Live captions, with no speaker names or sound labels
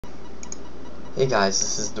Hey guys,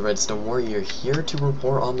 this is the Redstone Warrior here to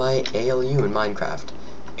report on my ALU in Minecraft.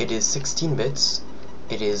 It is 16 bits,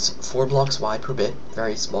 it is 4 blocks wide per bit,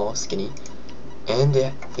 very small, skinny, and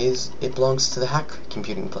it belongs to the hack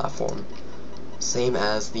computing platform, same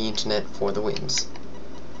as the internet for the wins.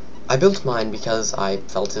 I built mine because I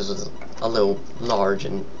felt it was a little large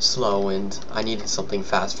and slow and I needed something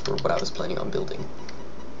fast for what I was planning on building.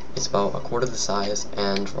 It's about a quarter the size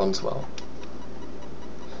and runs well.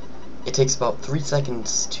 It takes about 3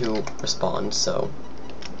 seconds to respond, so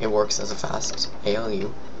it works as a fast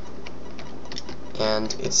ALU.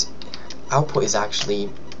 And its output is actually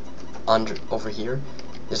over here.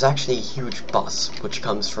 There's actually a huge bus which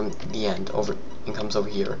comes from the end and comes over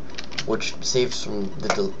here, which saves from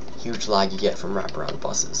the huge lag you get from wraparound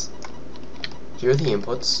buses. Here are the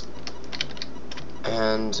inputs,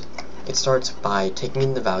 and it starts by taking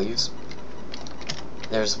in the values.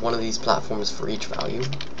 There's one of these platforms for each value,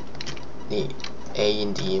 the A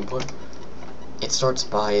and D input. It starts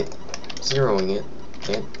by zeroing it.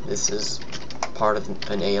 Okay, this is part of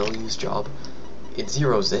an ALU's job. It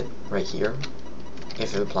zeroes it right here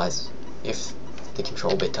if the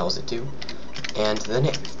control bit tells it to, and then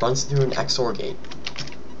it runs through an XOR gate.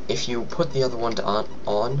 If you put the other one to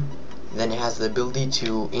on, then it has the ability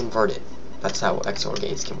to invert it. That's how XOR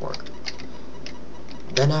gates can work.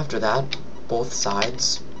 Then after that, both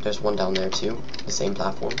sides, there's one down there too, the same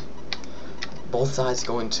platform. Both sides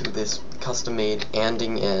go into this custom-made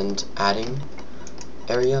ANDing and adding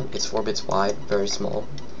area. It's 4 bits wide, very small.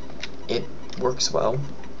 It works well.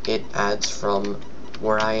 It adds from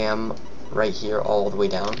where I am right here all the way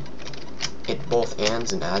down. It both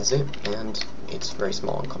ANDs and adds it, and it's very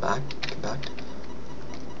small and compact.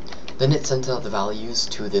 Then it sends out the values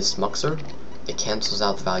to this muxer. It cancels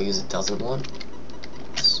out the values it doesn't want.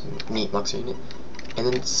 It's a neat muxer unit. And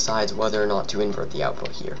then it decides whether or not to invert the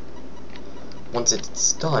output here. Once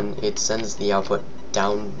it's done, it sends the output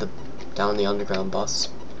down the underground bus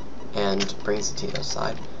and brings it to the other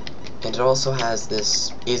side. And it also has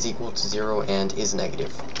this is equal to 0 and is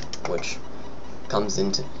negative, which comes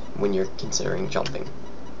into when you're considering jumping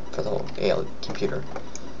for the whole AL computer.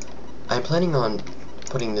 I'm planning on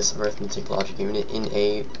putting this arithmetic logic unit in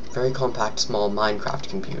a very compact small Minecraft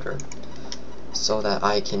computer so that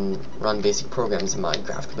I can run basic programs in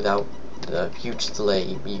Minecraft without the huge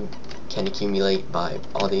delay you can accumulate by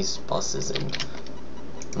all these buses and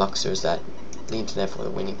muxers that the internet for the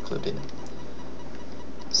win included.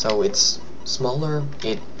 So it's smaller,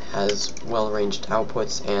 it has well-arranged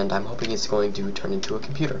outputs, and I'm hoping it's going to turn into a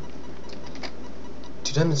computer.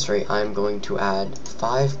 To demonstrate, I'm going to add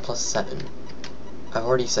 5 plus 7. I've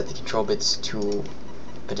already set the control bits to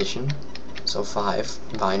addition, so 5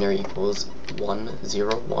 in binary equals 1,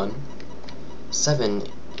 0, 1. 7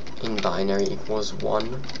 in binary equals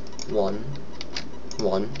 1, 1,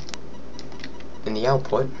 1. And the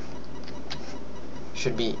output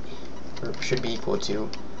should be equal to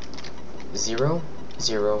 0,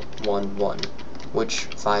 0, 1, 1, which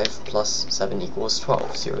 5 plus 7 equals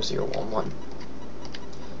 12, 0, 0, 1, 1.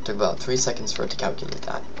 Took about 3 seconds for it to calculate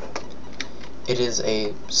that. It is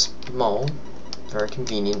a small, very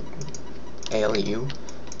convenient ALU,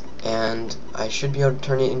 and I should be able to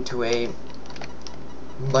turn it into a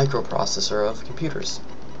microprocessor of computers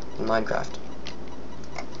in Minecraft.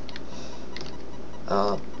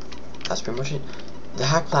 That's pretty much it. The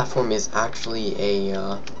hack platform is actually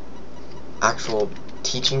a actual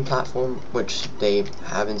teaching platform, which they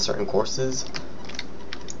have in certain courses,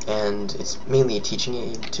 and it's mainly a teaching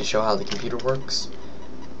aid to show how the computer works.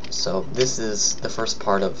 So this is the first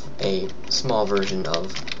part of a small version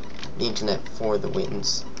of the internet for the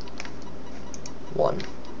wins 1.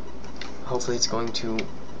 Hopefully it's going to,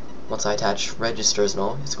 once I attach registers and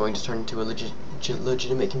all, it's going to turn into a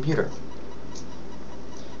legitimate computer.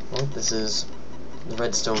 Well, this is the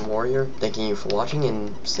Redstone Warrior, thanking you for watching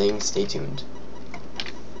and saying stay tuned.